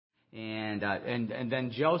And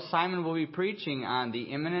then Joe Simon will be preaching on the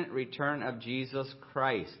imminent return of Jesus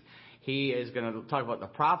Christ. He is going to talk about the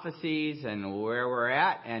prophecies and where we're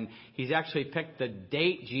at. And he's actually picked the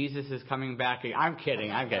date Jesus is coming back. I'm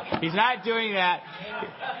kidding. He's not doing that.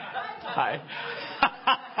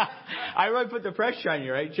 I really put the pressure on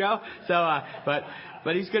you, right, Joe? So,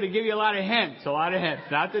 but he's going to give you a lot of hints.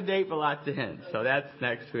 Not the date, but lots of hints. So that's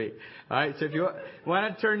next week. All right. So if you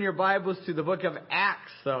want to turn your Bibles to the book of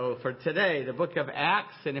Acts, so for today, the book of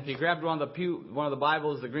Acts, and if you grabbed one of the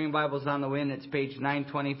Bibles, the green Bible's on the win. It's page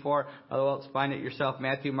 924. Otherwise, find it yourself.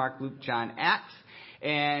 Matthew, Mark, Luke, John, Acts,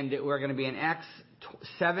 and we're going to be in Acts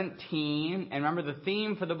 17. And remember, the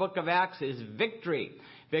theme for the book of Acts is victory.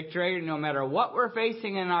 Victory, no matter what we're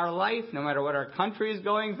facing in our life, no matter what our country is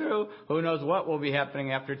going through, who knows what will be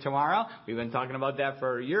happening after tomorrow. We've been talking about that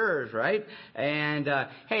for years, right? And,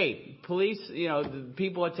 hey, police,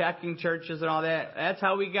 people attacking churches and all that, that's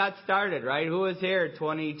how we got started, right? Who was here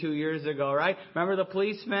 22 years ago, right? Remember the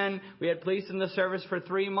policemen? We had police in the service for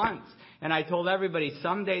 3 months. And I told everybody,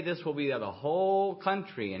 someday this will be the whole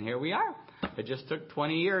country. And here we are. It just took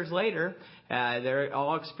 20 years later. They're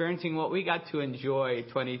all experiencing what we got to enjoy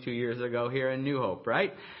 22 years ago here in New Hope,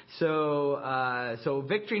 right? So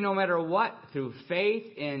victory no matter what, through faith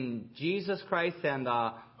in Jesus Christ and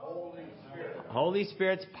the Holy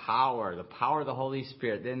Spirit's power, the power of the Holy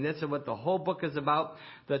Spirit. And this is what the whole book is about.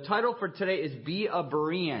 The title for today is Be a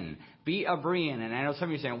Berean. Be a Berean. And I know some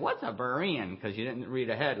of you are saying, what's a Berean? Because you didn't read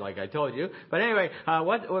ahead like I told you. But anyway,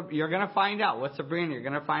 what you're going to find out. What's a Berean? You're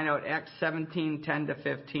going to find out Acts 17, 10 to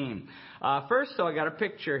 15. First, I got a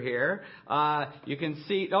picture here. You can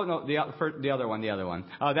see, the other one.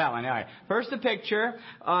 Oh, that one. All right. First, the picture.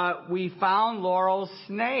 We found Laurel's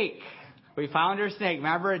snake. We found her snake.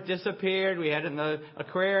 Remember, it disappeared. We had it in the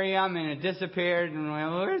aquarium, and it disappeared. And we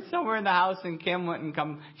were somewhere in the house, and Kim wouldn't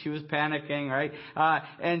come. She was panicking, right?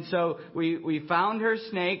 And so we found her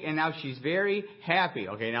snake, and now she's very happy.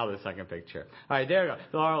 Okay, now the second picture. All right, there we go.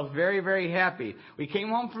 Laurel's very, very happy. We came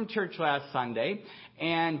home from church last Sunday,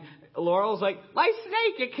 and Laurel's like, my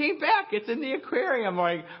snake, it came back. It's in the aquarium. I'm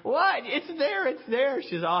like, what? It's there.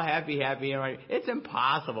 She's all happy. And I'm like, it's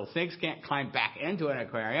impossible. Snakes can't climb back into an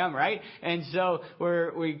aquarium, right? And so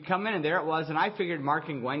we come in, and there it was. And I figured Mark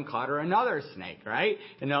and Gwen caught her another snake, right?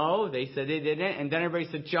 No, they said they didn't. And then everybody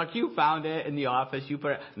said, Chuck, you found it in the office. You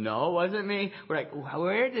put it. No, it wasn't me. We're like,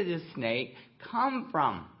 where did this snake come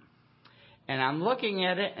from? And I'm looking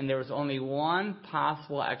at it, and there was only one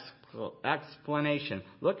possible explanation.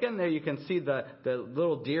 Look in there, you can see the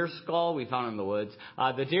little deer skull we found in the woods.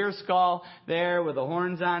 The deer skull there with the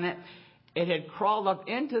horns on it. It had crawled up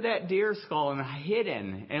into that deer skull and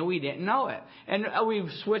hidden, and we didn't know it. And we've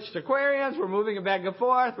switched aquariums, we're moving it back and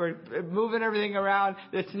forth, we're moving everything around.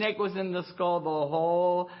 The snake was in the skull the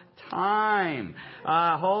whole time.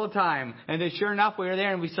 And then sure enough, we were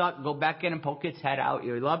there, and we saw it go back in and poke its head out.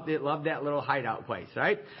 You loved that little hideout place,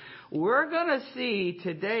 right? We're going to see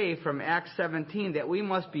today from Acts 17 that we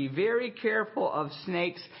must be very careful of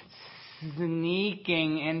snakes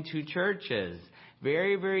sneaking into churches.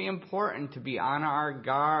 Very, very important to be on our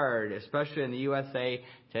guard, especially in the USA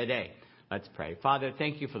today. Let's pray. Father,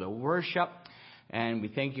 thank you for the worship. And we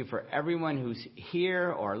thank you for everyone who's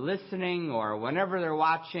here or listening or whenever they're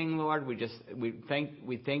watching, Lord. We thank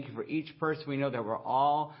you for each person. We know that we're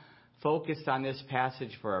all focused on this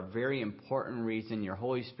passage for a very important reason. Your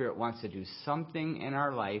Holy Spirit wants to do something in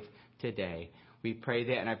our life today. We pray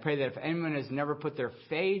that, and I pray that if anyone has never put their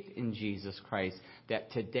faith in Jesus Christ,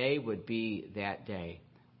 that today would be that day.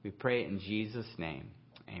 We pray it in Jesus' name.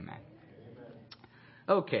 Amen.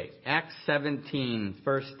 Okay, Acts 17,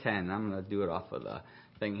 verse 10. I'm going to do it off of the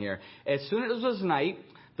thing here. As soon as it was night,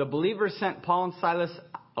 the believers sent Paul and Silas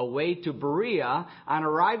away to Berea. On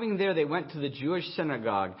arriving there, they went to the Jewish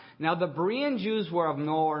synagogue. Now, the Berean Jews were of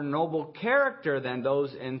more noble character than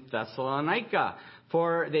those in Thessalonica,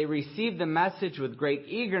 for they received the message with great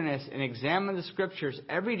eagerness and examined the scriptures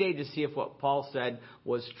every day to see if what Paul said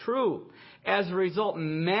was true. As a result,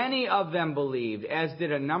 many of them believed, as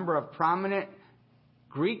did a number of prominent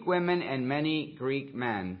Greek women and many Greek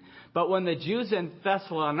men. But when the Jews in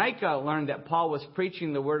Thessalonica learned that Paul was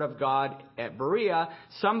preaching the word of God at Berea,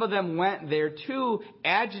 some of them went there too,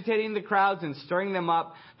 agitating the crowds and stirring them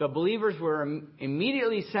up. The believers were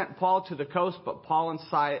immediately sent Paul to the coast, but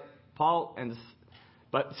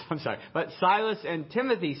Silas and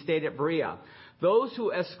Timothy stayed at Berea. Those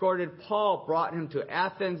who escorted Paul brought him to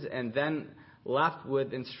Athens and then left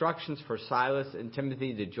with instructions for Silas and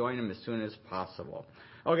Timothy to join him as soon as possible.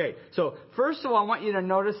 Okay, so first of all, I want you to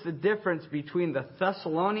notice the difference between the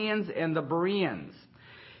Thessalonians and the Bereans.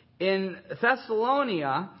 In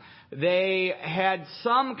Thessalonica, they had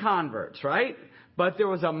some converts, right? But there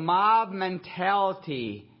was a mob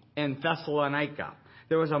mentality in Thessalonica.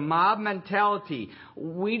 There was a mob mentality.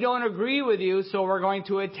 We don't agree with you, so we're going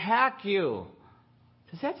to attack you.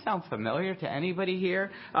 Does that sound familiar to anybody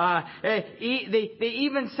here? They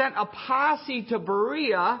even sent a posse to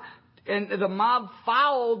Berea, and the mob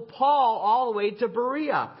followed Paul all the way to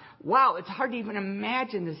Berea. Wow, it's hard to even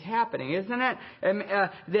imagine this happening, isn't it?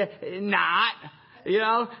 Not.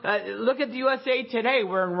 Look at the USA Today.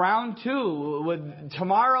 We're in round 2.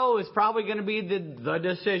 Tomorrow is probably going to be the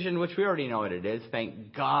decision, which we already know what it is.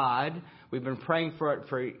 Thank God. We've been praying for it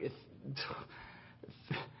for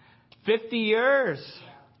 50 years.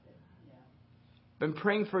 Been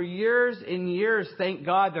praying for years and years. Thank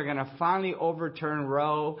God they're going to finally overturn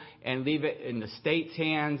Roe and leave it in the state's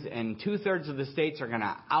hands. And 2/3 of the states are going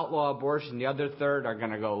to outlaw abortion. The other third are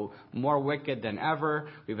going to go more wicked than ever.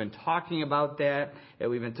 We've been talking about that.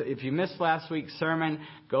 If you missed last week's sermon,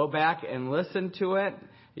 go back and listen to it.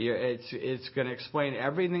 It's going to explain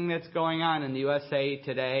everything that's going on in the USA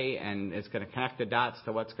today, and it's going to connect the dots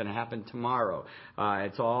to what's going to happen tomorrow.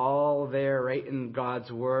 It's all there right in God's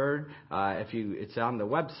Word. It's on the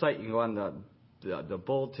website. You can go on the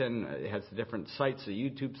bulletin. It has the different sites, the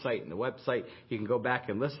YouTube site and the website. You can go back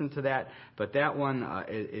and listen to that. But that one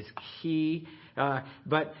is key.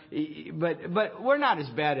 But we're not as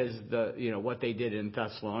bad as what they did in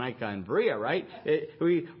Thessalonica and Berea, right?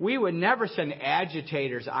 We would never send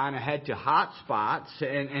agitators on ahead to hot spots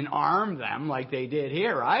and arm them like they did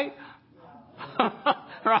here, right?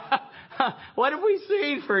 What have we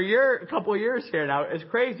seen for a couple of years here now? It's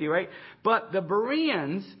crazy, right? But the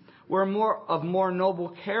Bereans were more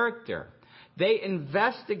noble character. They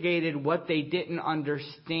investigated what they didn't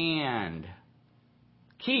understand.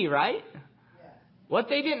 Key, right? What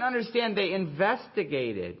they didn't understand, they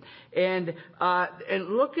investigated. And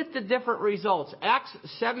look at the different results. Acts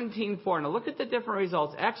 17:4. Now look at the different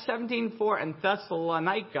results. Acts 17:4 and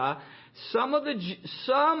Thessalonica. Some of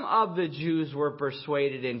the Jews were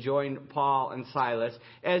persuaded and joined Paul and Silas,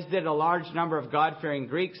 as did a large number of God-fearing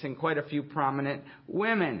Greeks and quite a few prominent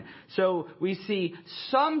women. So we see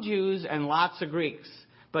some Jews and lots of Greeks.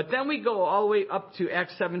 But then we go all the way up to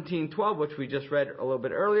Acts 17:12, which we just read a little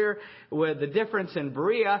bit earlier, with the difference in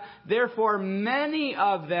Berea. Therefore, many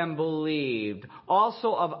of them believed,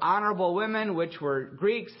 also of honorable women, which were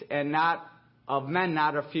Greeks, and not of men,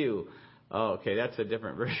 not a few. Oh, okay, that's a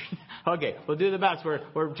different version. Okay, we'll do the best.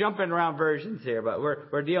 We're jumping around versions here, but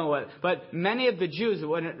we're dealing with it. But many of the Jews,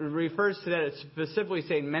 when it refers to that, it's specifically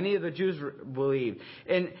saying many of the Jews believed.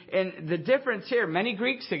 And the difference here, many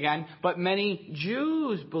Greeks again, but many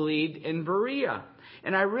Jews believed in Berea.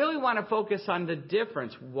 And I really want to focus on the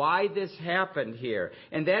difference, why this happened here.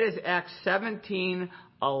 And that is Acts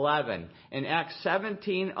 17:11. In Acts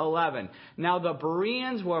 17:11. Now the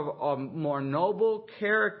Bereans were of more noble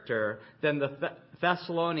character than the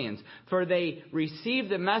Thessalonians, for they received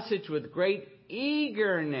the message with great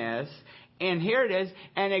eagerness. And here it is,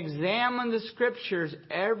 and examined the Scriptures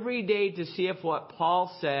every day to see if what Paul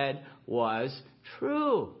said was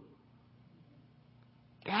true.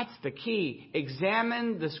 That's the key.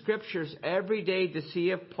 Examine the Scriptures every day to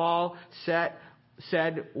see if Paul said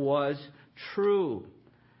was true.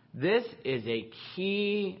 This is a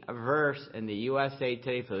key verse in the USA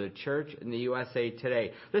Today, for the church in the USA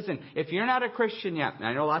Today. Listen, if you're not a Christian yet, and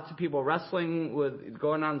I know lots of people wrestling with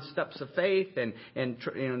going on steps of faith and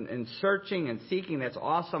searching and seeking, that's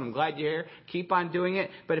awesome. I'm glad you're here. Keep on doing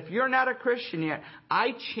it. But if you're not a Christian yet,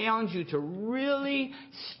 I challenge you to really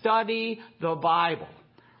study the Bible.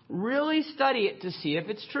 Really study it to see if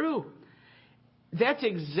it's true. That's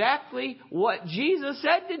exactly what Jesus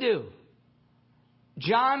said to do.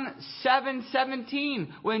 John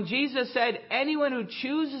 7:17, when Jesus said, anyone who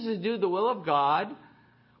chooses to do the will of God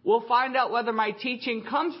will find out whether my teaching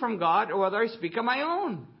comes from God or whether I speak on my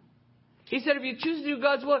own. He said, if you choose to do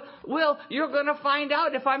God's will, you're going to find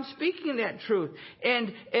out if I'm speaking that truth.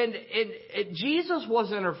 And Jesus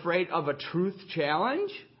wasn't afraid of a truth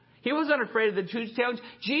challenge. He wasn't afraid of the truth challenge.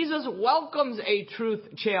 Jesus welcomes a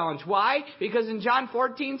truth challenge. Why? Because in John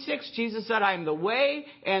 14:6, Jesus said, I am the way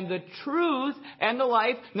and the truth and the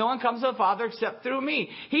life. No one comes to the Father except through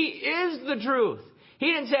me. He is the truth.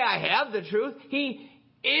 He didn't say, I have the truth. He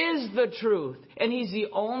is the truth. And He's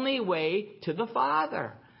the only way to the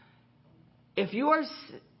Father. If you are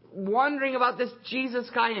wondering about this Jesus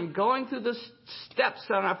guy and going through the steps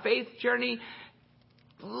on a faith journey,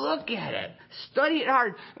 look at it. Study it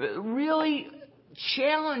hard. Really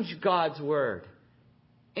challenge God's Word.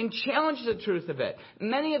 And challenge the truth of it.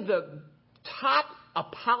 Many of the top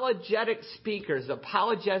apologetic speakers,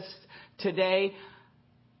 apologists today,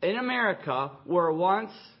 in America were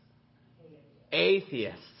once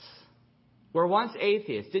atheists. Were once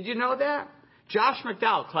atheists. Did you know that? Josh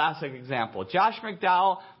McDowell, classic example. Josh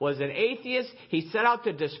McDowell was an atheist. He set out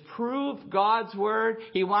to disprove God's word.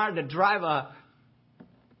 He wanted to drive a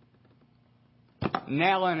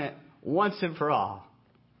nail in it once and for all.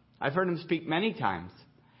 I've heard him speak many times.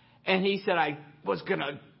 And he said, I was going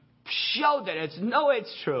to show that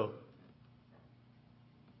it's true.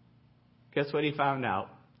 Guess what he found out?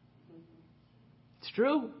 It's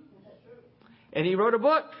true. And he wrote a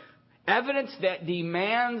book, Evidence That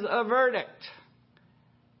Demands a Verdict.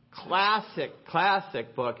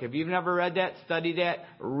 Classic book. If you've never read that, study that,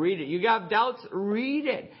 read it. You got doubts? Read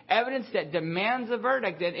it. Evidence That Demands a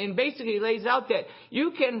Verdict. And basically lays out that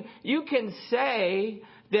you can say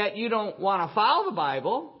that you don't want to follow the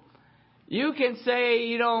Bible. You can say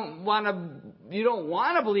you don't want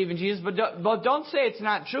to believe in Jesus, but don't say it's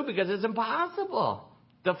not true, because it's impossible.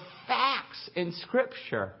 The facts in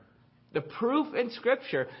Scripture, the proof in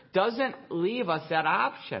Scripture doesn't leave us that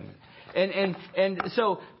option. And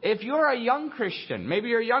so if you're a young Christian, maybe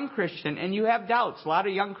you're a young Christian and you have doubts. A lot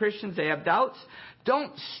of young Christians, they have doubts.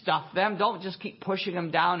 Don't stuff them. Don't just keep pushing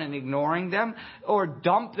them down and ignoring them, or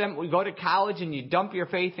dump them. We go to college and you dump your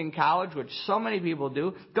faith in college, which so many people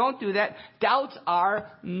do. Don't do that. Doubts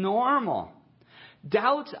are normal.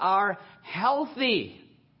 Doubts are healthy.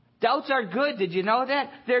 Doubts are good. Did you know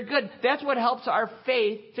that? They're good. That's what helps our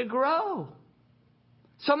faith to grow.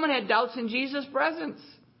 Someone had doubts in Jesus' presence.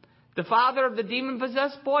 The father of the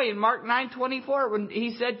demon-possessed boy in Mark 9:24, when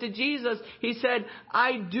he said to Jesus, he said,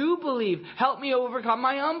 I do believe. Help me overcome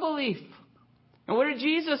my unbelief. And what did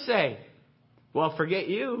Jesus say? Well, forget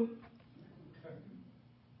you.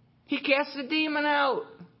 He cast the demon out.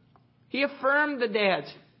 He affirmed the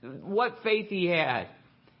dad's what faith he had.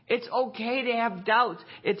 It's okay to have doubts.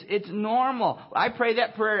 It's normal. I pray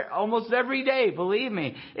that prayer almost every day, believe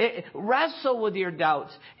me. Wrestle with your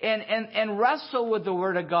doubts and wrestle with the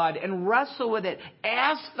Word of God and wrestle with it.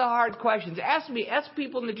 Ask the hard questions. Ask me, ask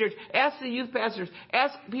people in the church, ask the youth pastors,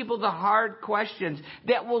 ask people the hard questions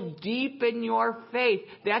that will deepen your faith.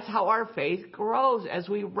 That's how our faith grows, as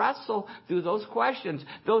we wrestle through those questions.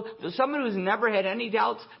 Though someone who's never had any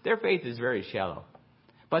doubts, their faith is very shallow.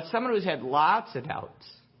 But someone who's had lots of doubts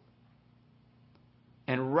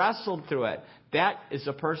and wrestled through it, that is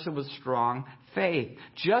a person with strong faith.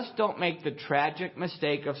 Just don't make the tragic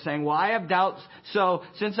mistake of saying, well, I have doubts, so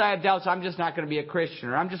since I have doubts, I'm just not going to be a Christian,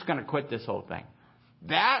 or I'm just going to quit this whole thing.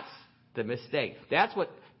 That's the mistake. That's what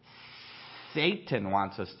Satan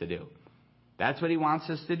wants us to do. That's what he wants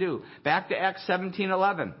us to do. Back to Acts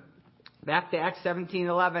 17:11.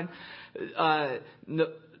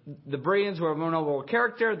 The Bereans were of noble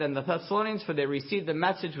character than the Thessalonians, for they received the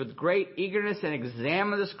message with great eagerness and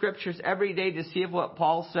examined the Scriptures every day to see if what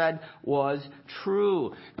Paul said was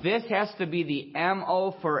true. This has to be the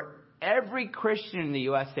MO for every Christian in the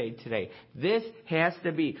USA today. This has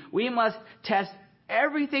to be. We must test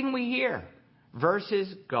everything we hear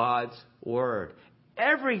versus God's Word.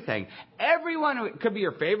 Everything. Everyone who could be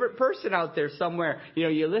your favorite person out there somewhere. You know,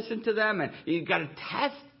 you listen to them and you've got to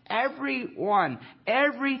test everyone,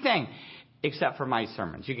 everything, except for my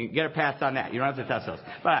sermons. You can get a pass on that. You don't have to test those.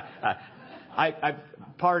 But I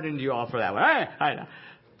pardoned you all for that one. I know.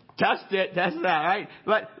 Test that, right?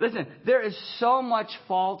 But listen, there is so much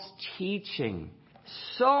false teaching.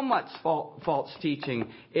 So much false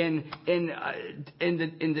teaching in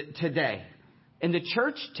the today, in the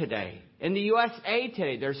church today, in the USA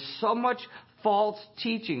today. There's so much false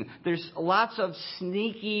teaching. There's lots of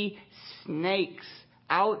sneaky snakes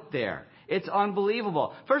out there. It's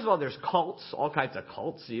unbelievable. First of all, there's cults, all kinds of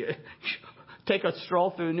cults. You take a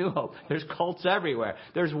stroll through New Hope. There's cults everywhere.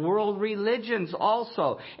 There's world religions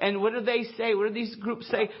also. And what do they say? What do these groups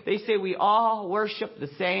say? They say we all worship the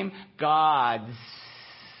same gods.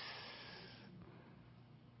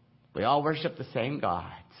 We all worship the same gods.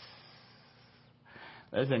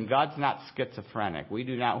 Listen, God's not schizophrenic. We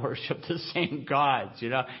do not worship the same gods, you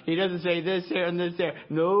know. He doesn't say this here and this there.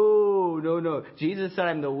 No. Jesus said,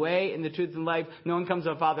 I'm the way and the truth and life. No one comes to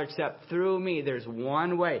the Father except through me. There's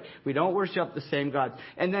one way. We don't worship the same gods.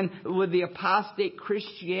 And then with the apostate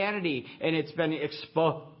Christianity, and it's been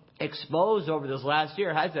exposed over this last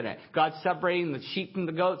year, hasn't it? God's separating the sheep from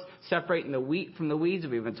the goats, separating the wheat from the weeds.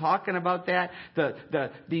 We've been talking about that.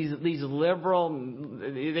 These liberal,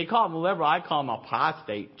 they call them liberal, I call them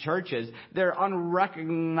apostate churches. They're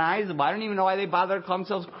unrecognizable. I don't even know why they bother to call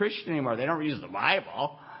themselves Christian anymore. They don't use the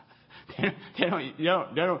Bible.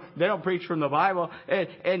 They don't preach from the Bible.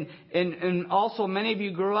 And also many of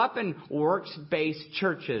you grew up in works-based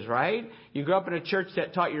churches, right? You grew up in a church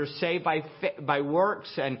that taught you're saved by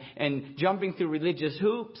works and jumping through religious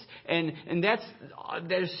hoops. And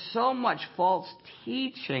there's so much false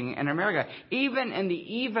teaching in America, even in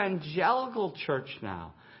the evangelical church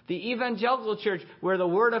now. The evangelical church, where the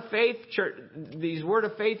Word of Faith church, these Word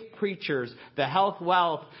of Faith preachers, the health,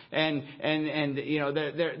 wealth, and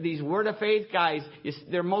these Word of Faith guys,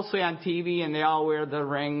 they're mostly on TV, and they all wear the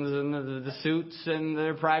rings and the suits and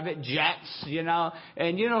their private jets,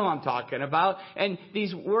 and you know who I'm talking about. And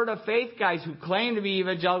these Word of Faith guys who claim to be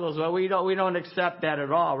evangelicals, well, we don't accept that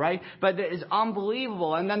at all, right? But it's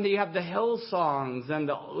unbelievable. And then you have the Hillsongs and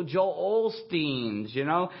the Joel Osteens,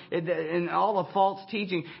 and all the false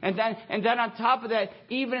teaching. And then on top of that,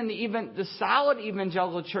 even in the solid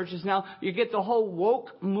evangelical churches now, you get the whole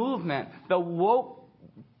woke movement, the woke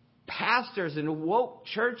pastors and woke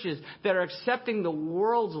churches that are accepting the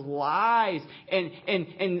world's lies and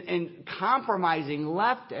compromising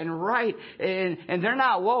left and right. And they're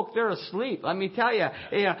not woke, they're asleep. Let me tell you,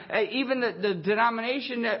 even the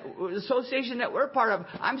denomination association that we're part of,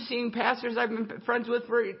 I'm seeing pastors I've been friends with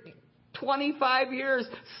for 25 years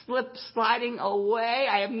sliding away.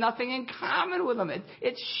 I have nothing in common with them.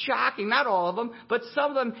 It's shocking. Not all of them, but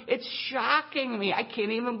some of them, it's shocking me. I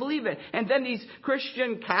can't even believe it. And then these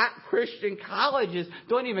Christian colleges,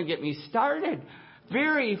 don't even get me started.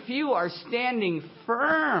 Very few are standing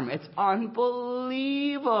firm. It's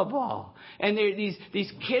unbelievable. And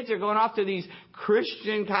these kids are going off to these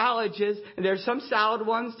Christian colleges. And there's some solid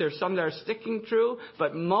ones. There's some that are sticking true.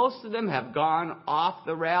 But most of them have gone off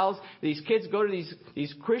the rails. These kids go to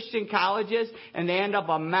these Christian colleges and they end up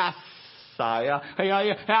a mess. A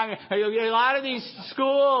lot of these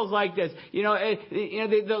schools like this,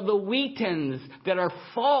 the Wheatons that are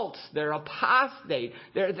false, they're apostate,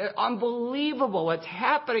 they're unbelievable what's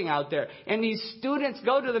happening out there. And these students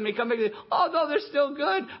go to them and come back and say, oh no, they're still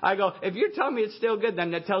good. I go, if you're telling me it's still good, then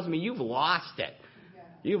that tells me you've lost it.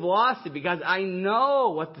 You've lost it, because I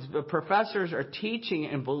know what the professors are teaching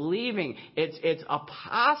and believing. It's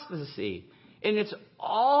apostasy. And it's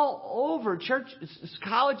all over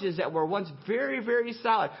colleges that were once very, very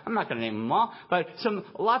solid. I'm not going to name them all, but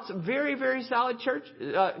lots of very, very solid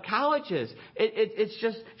colleges. It's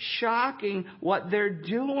just shocking what they're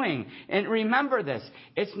doing. And remember this,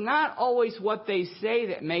 it's not always what they say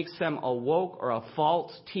that makes them a woke or a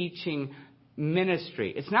false teaching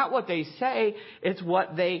ministry. It's not what they say, it's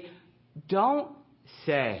what they don't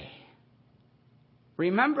say.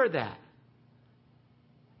 Remember that.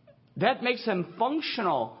 That makes them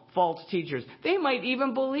functional false teachers. They might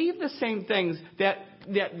even believe the same things that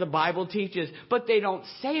the Bible teaches, but they don't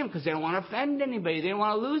say them because they don't want to offend anybody. They don't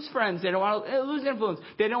want to lose friends. They don't want to lose influence.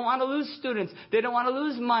 They don't want to lose students. They don't want to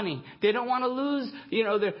lose money. They don't want to lose,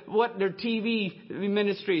 their TV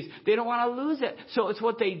ministries. They don't want to lose it. So it's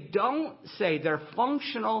what they don't say. They're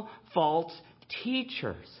functional false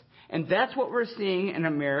teachers. And that's what we're seeing in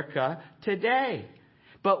America today.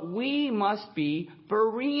 But we must be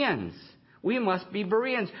Bereans. We must be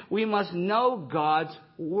Bereans. We must know God's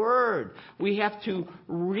Word. We have to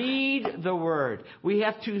read the Word. We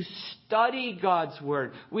have to study God's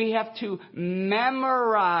Word. We have to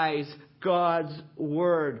memorize God's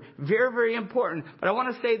Word. Very, very important. But I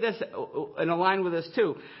want to say this and align with this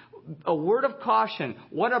too. A word of caution.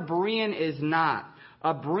 What a Berean is not.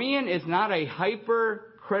 A Berean is not a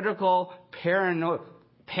hypercritical, paranoid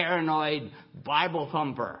Bible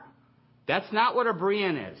thumper. That's not what a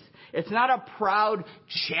Berean is. It's not a proud,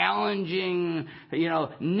 challenging,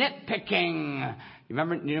 nitpicking. You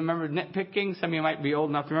remember nitpicking? Some of you might be old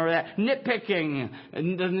enough to remember that. Nitpicking,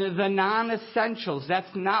 the non-essentials.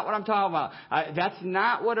 That's not what I'm talking about. That's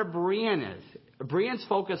not what a Berean is. Bereans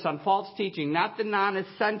focus on false teaching, not the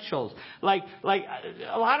non-essentials. Like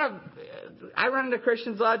a lot of, I run into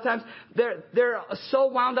Christians a lot of times, they're so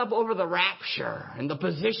wound up over the rapture and the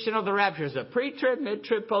position of the rapture. Is it pre-trib,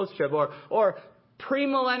 mid-trib, post-trib, or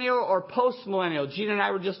premillennial or postmillennial? Gina and I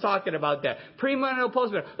were just talking about that. Premillennial,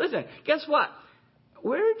 postmillennial. Listen, guess what?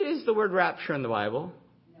 Where is the word rapture in the Bible?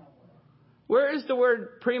 Where is the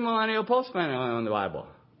word premillennial, postmillennial in the Bible?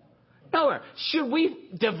 Nowhere. Should we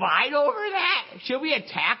divide over that? Should we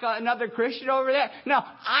attack another Christian over that? No,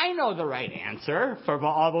 I know the right answer for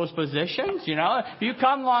all those positions. If you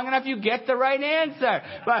come long enough, you get the right answer.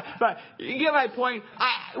 But you get my point.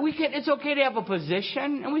 It's okay to have a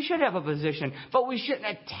position, and we should have a position, but we shouldn't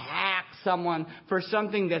attack someone for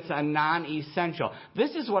something that's a non-essential.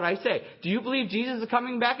 This is what I say. Do you believe Jesus is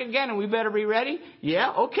coming back again and we better be ready?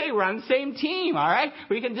 Yeah, okay, we're on the same team, all right?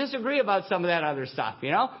 We can disagree about some of that other stuff,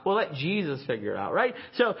 you know? We'll let Jesus figure it out, right?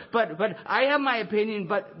 So, but I have my opinion,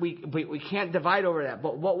 but we can't divide over that.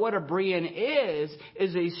 But what a Berean is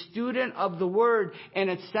a student of the Word, and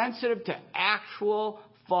it's sensitive to actual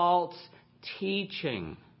false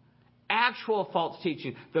teaching. Actual false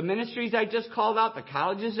teaching. The ministries I just called out, the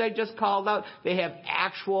colleges I just called out, they have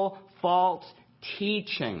actual false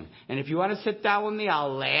teaching. And if you want to sit down with me,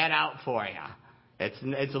 I'll lay it out for you.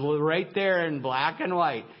 It's right there in black and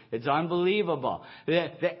white. It's unbelievable.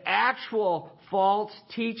 The actual false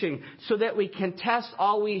teaching, so that we can test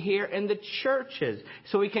all we hear in the churches.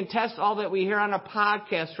 So we can test all that we hear on a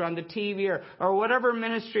podcast or on the TV or whatever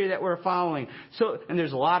ministry that we're following. And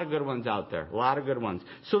there's a lot of good ones out there. A lot of good ones.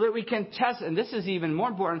 So that we can test, and this is even more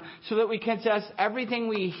important, so that we can test everything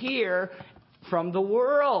we hear from the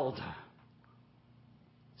world.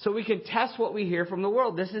 So we can test what we hear from the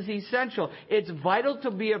world. This is essential. It's vital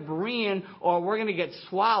to be a Berean, or we're going to get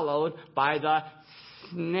swallowed by the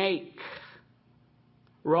snake.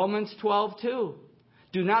 Romans 12:2.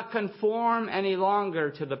 Do not conform any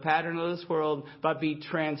longer to the pattern of this world, but be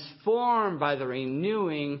transformed by the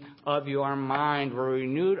renewing of your mind. We're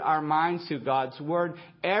renewed our minds through God's Word.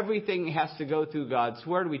 Everything has to go through God's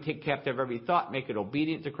Word. We take captive every thought, make it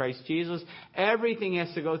obedient to Christ Jesus. Everything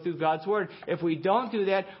has to go through God's Word. If we don't do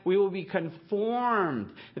that, we will be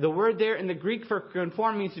conformed. The word there in the Greek for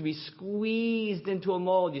conform means to be squeezed into a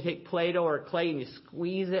mold. You take Play-Doh or clay and you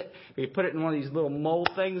squeeze it. You put it in one of these little mold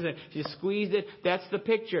things and you squeeze it. That's the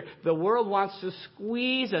picture. The world wants to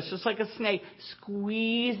squeeze us, just like a snake,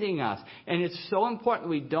 squeezing us. And it's so important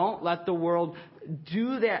we don't let the world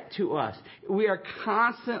do that to us. We are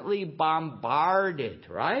constantly bombarded,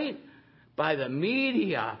 right? By the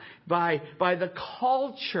media, by the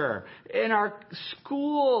culture, in our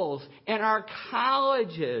schools, in our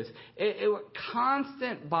colleges.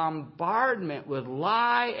 Constant bombardment with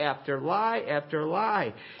lie after lie after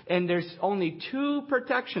lie. And there's only two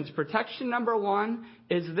protections. Protection number one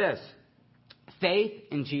is this: faith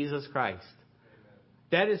in Jesus Christ.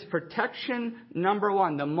 That is protection number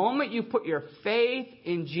one. The moment you put your faith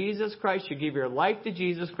in Jesus Christ, you give your life to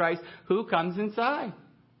Jesus Christ, who comes inside?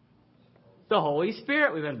 The Holy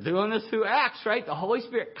Spirit. We've been doing this through Acts, right? The Holy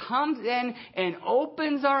Spirit comes in and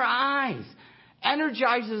opens our eyes,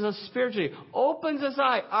 energizes us spiritually, opens us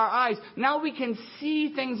our eyes. Now we can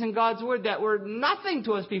see things in God's Word that were nothing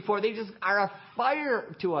to us before. They just are a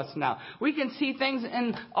fire to us now. We can see things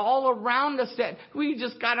all around us that we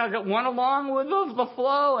just went along with the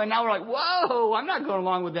flow, and now we're like, whoa, I'm not going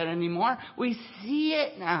along with that anymore. We see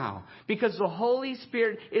it now because the Holy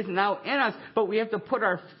Spirit is now in us, but we have to put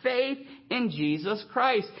our faith in Jesus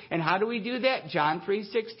Christ. And how do we do that? John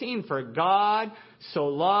 3:16, for God so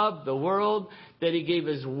loved the world that He gave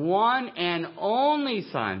His one and only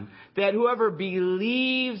Son, that whoever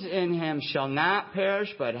believes in Him shall not perish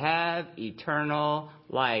but have eternal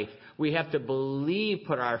life. We have to believe,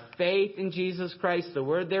 put our faith in Jesus Christ. The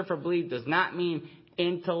word there for believe does not mean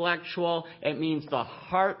intellectual. It means the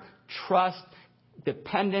heart, trust,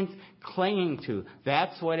 dependence, clinging to.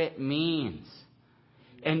 That's what it means.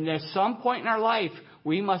 And there's some point in our life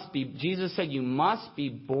Jesus said you must be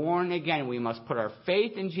born again. We must put our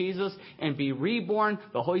faith in Jesus and be reborn.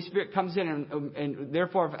 The Holy Spirit comes in and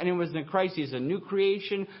therefore if anyone is in Christ, he's a new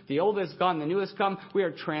creation. The old is gone, the new has come. We are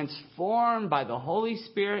transformed by the Holy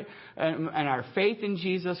Spirit and our faith in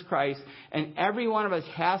Jesus Christ. And every one of us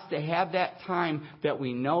has to have that time that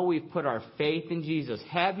we know we've put our faith in Jesus.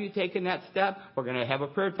 Have you taken that step? We're going to have a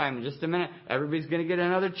prayer time in just a minute. Everybody's going to get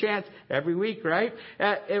another chance every week, right?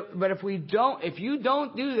 But if you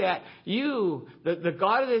don't do that, the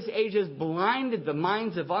God of this age has blinded the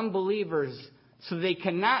minds of unbelievers so they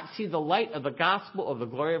cannot see the light of the gospel of the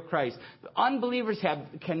glory of Christ. The unbelievers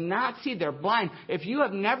cannot see. They're blind. If you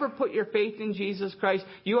have never put your faith in Jesus Christ,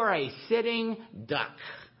 you are a sitting duck.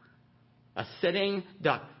 A sitting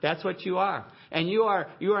duck. That's what you are. And you are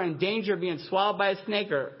in danger of being swallowed by a snake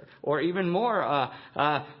or even more.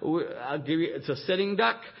 I'll give you, it's a sitting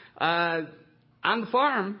duck. On the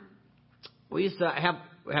farm, we used to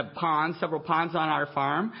have ponds, several ponds on our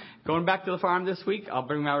farm. Going back to the farm this week, I'll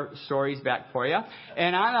bring my stories back for you.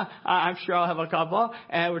 And I'm sure I'll have a couple.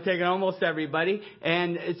 And we're taking almost everybody.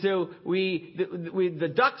 And so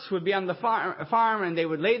the ducks would be on the farm, and they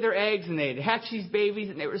would lay their eggs, and they'd hatch these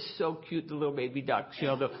babies, and they were so cute, the little baby ducks,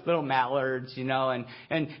 the little mallards,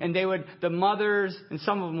 and they would, the mothers, and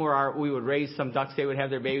some of them we would raise some ducks, they would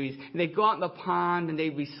have their babies, and they'd go out in the pond, and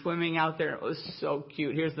they'd be swimming out there. It was so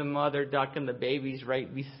cute. Here's the mother duck and the babies right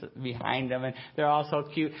behind them, and they're all so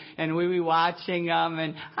cute. And we'd be watching them,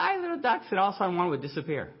 and hi, little ducks, and all of a sudden one would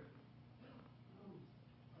disappear.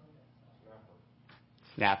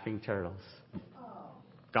 Snapping turtles.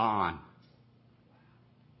 Gone.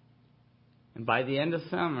 And by the end of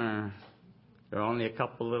summer, there were only a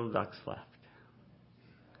couple little ducks left.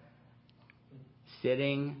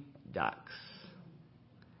 Sitting ducks.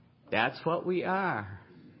 That's what we are.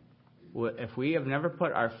 If we have never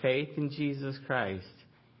put our faith in Jesus Christ,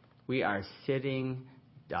 we are sitting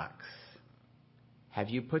ducks. Have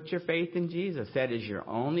you put your faith in Jesus? That is your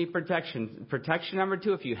only protection. Protection number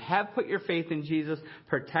 2, if you have put your faith in Jesus,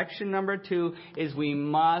 protection number 2 is we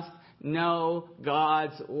must know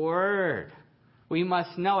God's Word. We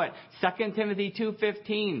must know it. 2 Timothy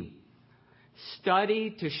 2:15.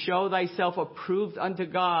 Study to show thyself approved unto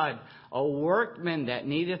God, a workman that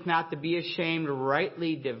needeth not to be ashamed,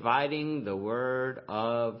 rightly dividing the word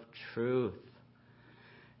of truth.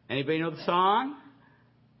 Anybody know the song?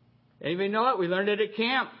 Anybody know it? We learned it at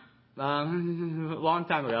camp a long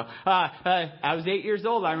time ago. I was 8 years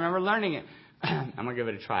old. I remember learning it. I'm going to give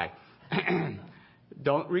it a try.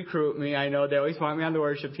 Don't recruit me. I know they always want me on the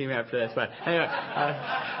worship team after this. But anyway.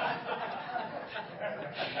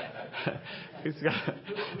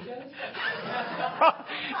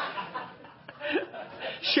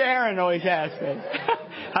 Sharon always asks me.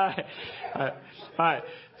 All right.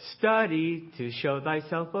 Study to show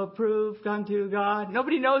thyself approved unto God.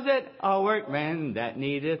 Nobody knows it. A workman that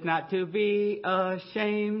needeth not to be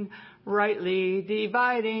ashamed, rightly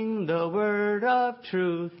dividing the word of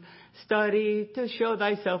truth. Study to show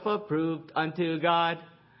thyself approved unto God.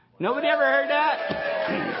 Nobody ever heard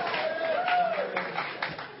that?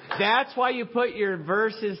 That's why you put your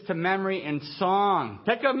verses to memory in song.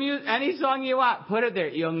 Pick any song you want, put it there.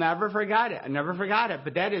 You'll never forget it. I never forgot it.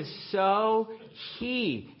 But that is so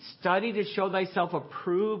key. Study to show thyself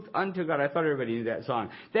approved unto God. I thought everybody knew that song.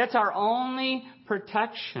 That's our only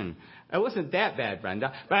protection. It wasn't that bad,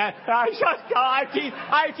 Brenda. But I'm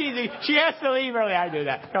teasing. She has to leave early. I do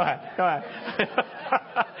that. Go ahead.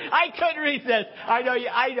 I couldn't resist. I know you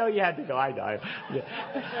had to go. I know.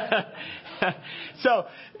 So,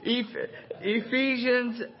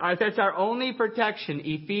 Ephesians, that's our only protection.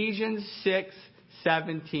 Ephesians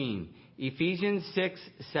 6:17. Ephesians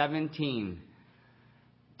 6:17.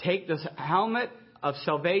 Take the helmet of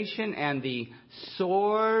salvation and the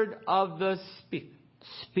sword of the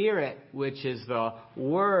Spirit, which is the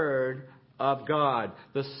Word of God.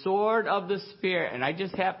 The sword of the Spirit. And I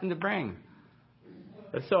just happened to bring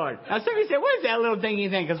the sword. Now somebody say, what is that little dingy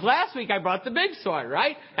thing? Because last week I brought the big sword,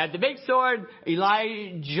 right? Had the big sword,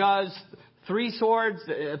 Elijah's 3 swords,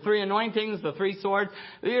 3 anointings, the 3 swords.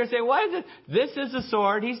 You're going to say, what is it? This is the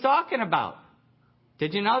sword he's talking about.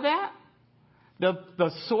 Did you know that?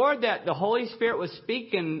 The sword that the Holy Spirit was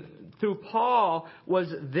speaking through Paul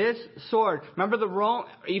was this sword. Remember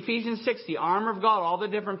Ephesians 6, the armor of God, all the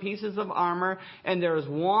different pieces of armor. And there is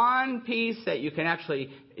one piece that you can actually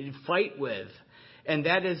fight with. And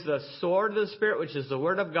that is the sword of the Spirit, which is the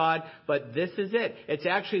Word of God. But this is it. It's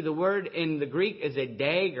actually, the word in the Greek is a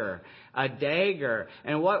dagger. A dagger.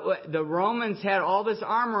 And what the Romans had all this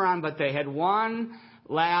armor on, but they had one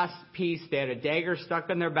last piece. They had a dagger stuck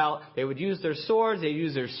in their belt. They would use their swords. They would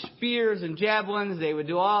use their spears and javelins. They would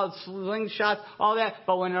do all slingshots, all that.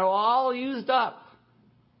 But when they're all used up,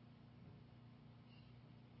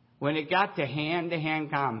 when it got to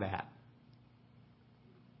hand-to-hand combat,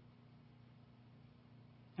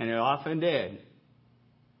 and it often did,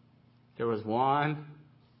 there was one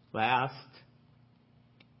last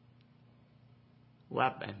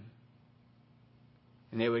weapon.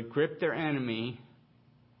 And they would grip their enemy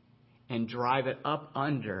and drive it up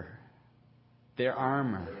under their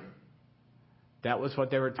armor. That was what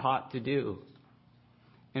they were taught to do.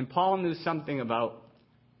 And Paul knew something about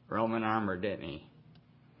Roman armor, didn't he?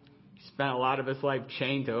 He spent a lot of his life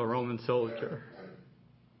chained to a Roman soldier.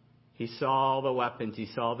 He saw all the weapons. He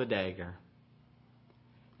saw the dagger.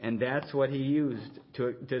 And that's what he used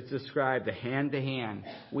to describe the hand-to-hand.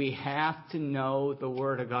 We have to know the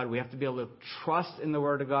Word of God. We have to be able to trust in the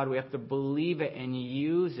Word of God. We have to believe it and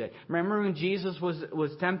use it. Remember when Jesus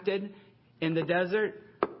was tempted in the desert?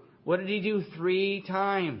 What did he do 3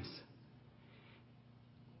 times?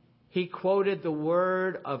 He quoted the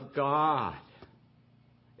Word of God.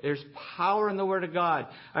 There's power in the Word of God.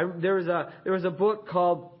 There was a book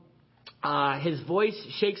called His voice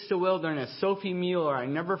shakes the wilderness. Sophie Mueller, I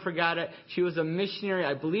never forgot it. She was a missionary,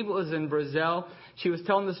 I believe it was in Brazil. She was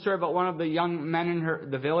telling the story about one of the young men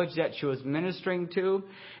in the village that she was ministering to.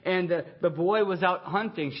 And the boy was out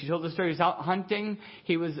hunting. She told the story. He was out hunting.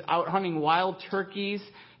 He was out hunting wild turkeys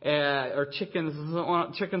or chickens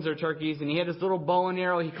or turkeys. And he had his little bow and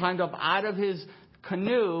arrow. He climbed up out of his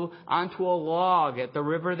canoe onto a log at the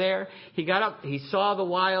river there. He got up. He saw the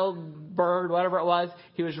wild bird, whatever it was.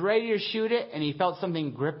 He was ready to shoot it, and he felt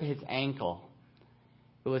something grip his ankle.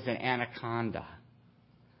 It was an anaconda.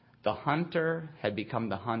 The hunter had become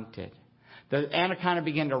the hunted. The anaconda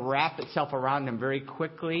began to wrap itself around him very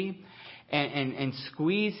quickly and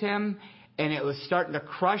squeeze him. And it was starting to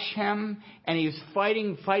crush him. And he was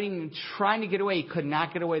fighting, trying to get away. He could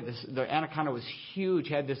not get away. The anaconda was huge,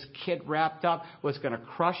 had this kid wrapped up, was going to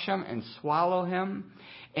crush him and swallow him.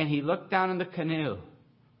 And he looked down in the canoe.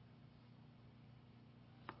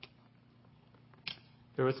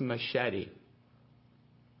 There was a machete.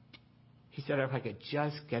 He said, if I could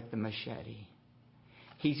just get the machete.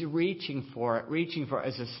 He's reaching for it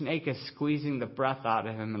as the snake is squeezing the breath out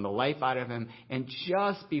of him and the life out of him. And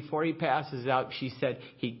just before he passes out, she said,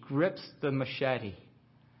 he grips the machete,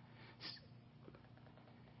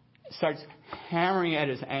 starts hammering at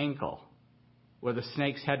his ankle where the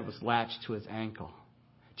snake's head was latched to his ankle.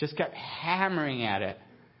 Just kept hammering at it.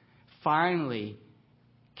 Finally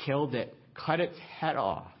killed it, cut its head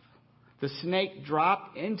off. The snake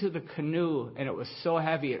dropped into the canoe, and it was so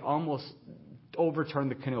heavy it almost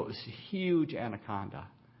overturned the canoe. It was a huge anaconda.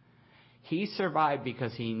 He survived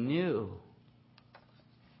because he knew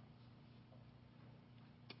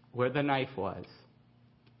where the knife was,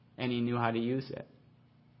 and he knew how to use it.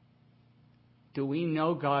 Do we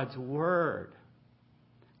know God's Word?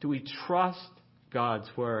 Do we trust God's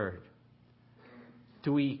Word?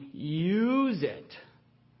 Do we use it?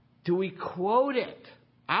 Do we quote it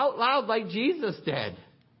out loud like Jesus did?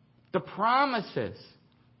 The promises,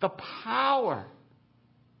 the power.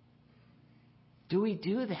 Do we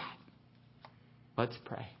do that? Let's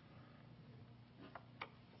pray.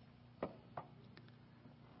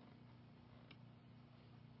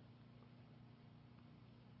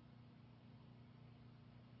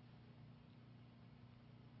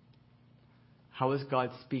 How is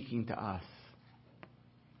God speaking to us?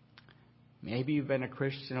 Maybe you've been a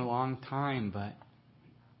Christian a long time, but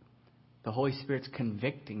the Holy Spirit's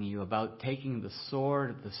convicting you about taking the sword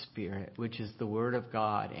of the Spirit, which is the Word of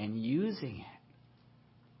God, and using it.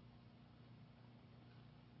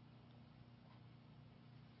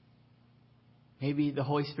 Maybe the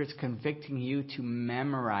Holy Spirit's convicting you to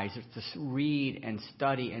memorize, or to read and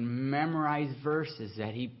study and memorize verses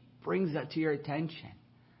that He brings that to your attention.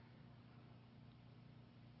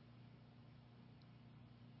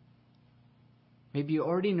 Maybe you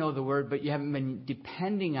already know the Word, but you haven't been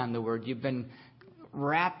depending on the Word. You've been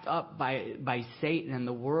wrapped up by Satan and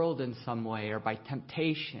the world in some way, or by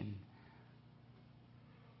temptation.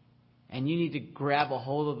 And you need to grab a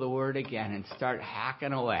hold of the Word again and start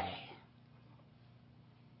hacking away.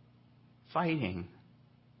 Fighting.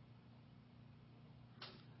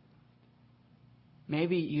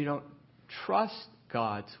 Maybe you don't trust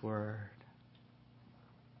God's Word.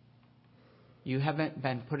 You haven't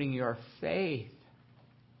been putting your faith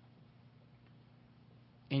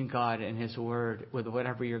in God and His Word with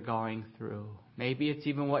whatever you're going through. Maybe it's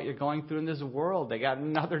even what you're going through in this world. They got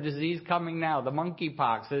another disease coming now, the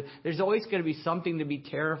monkeypox. There's always going to be something to be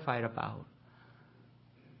terrified about.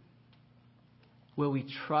 Will we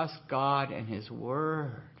trust God and His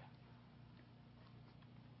Word?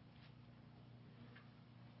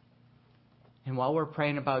 And while we're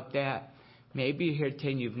praying about that, maybe you're here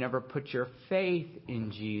today and you've never put your faith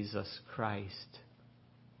in Jesus Christ.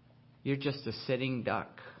 You're just a sitting duck.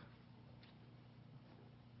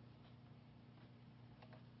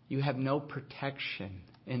 You have no protection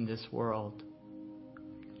in this world.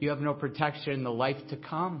 You have no protection in the life to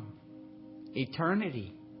come,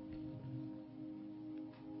 eternity.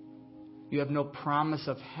 You have no promise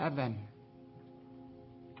of heaven.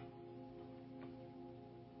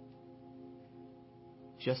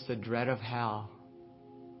 Just the dread of hell.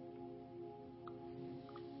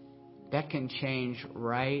 That can change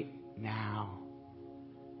right now.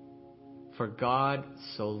 For God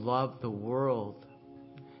so loved the world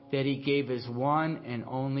that He gave His one and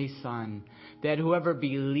only Son, that whoever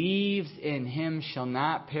believes in Him shall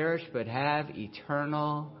not perish but have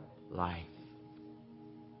eternal life.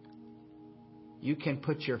 You can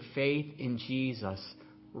put your faith in Jesus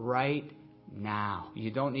right now. You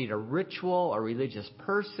don't need a ritual or religious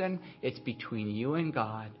person. It's between you and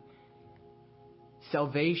God.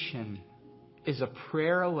 Salvation is a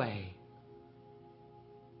prayer away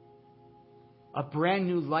A brand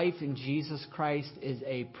new life in Jesus Christ is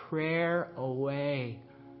a prayer away.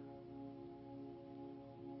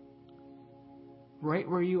 Right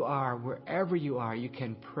where you are, wherever you are, you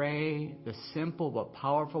can pray the simple but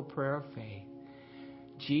powerful prayer of faith.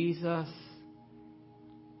 Jesus,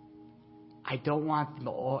 I don't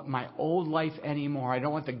want my old life anymore. I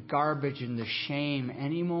don't want the garbage and the shame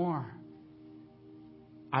anymore.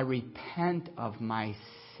 I repent of my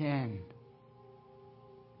sin.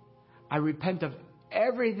 I repent of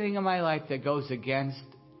everything in my life that goes against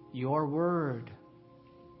your word,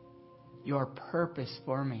 your purpose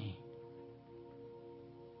for me.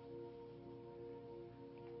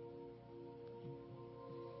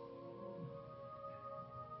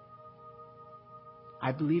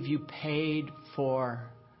 I believe you paid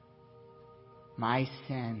for my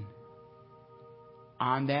sin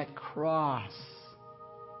on that cross.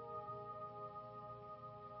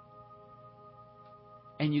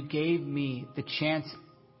 And you gave me the chance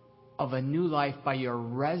of a new life by your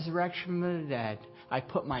resurrection from the dead. I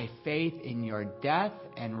put my faith in your death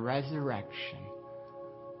and resurrection.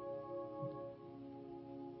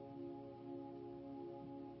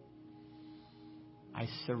 I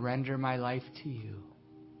surrender my life to you.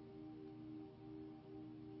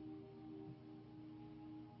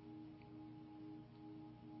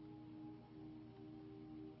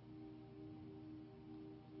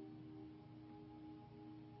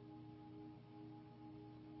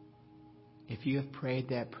 If you have prayed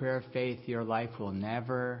that prayer of faith, your life will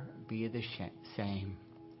never be the same.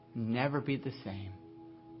 Never be the same.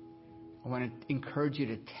 I want to encourage you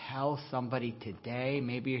to tell somebody today.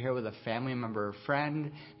 Maybe you're here with a family member or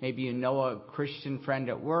friend. Maybe you know a Christian friend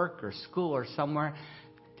at work or school or somewhere.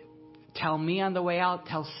 Tell me on the way out.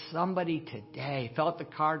 Tell somebody today. Fill out the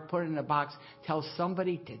card, put it in the box. Tell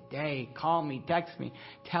somebody today. Call me, text me.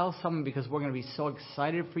 Tell someone, because we're going to be so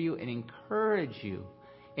excited for you and encourage you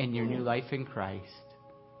in your new life in Christ.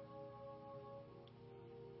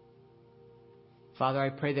 Father, I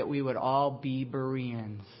pray that we would all be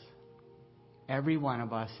Bereans, every one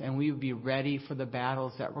of us, and we would be ready for the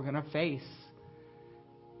battles that we're going to face.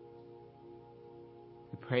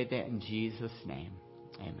 We pray that in Jesus' name.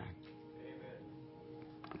 Amen.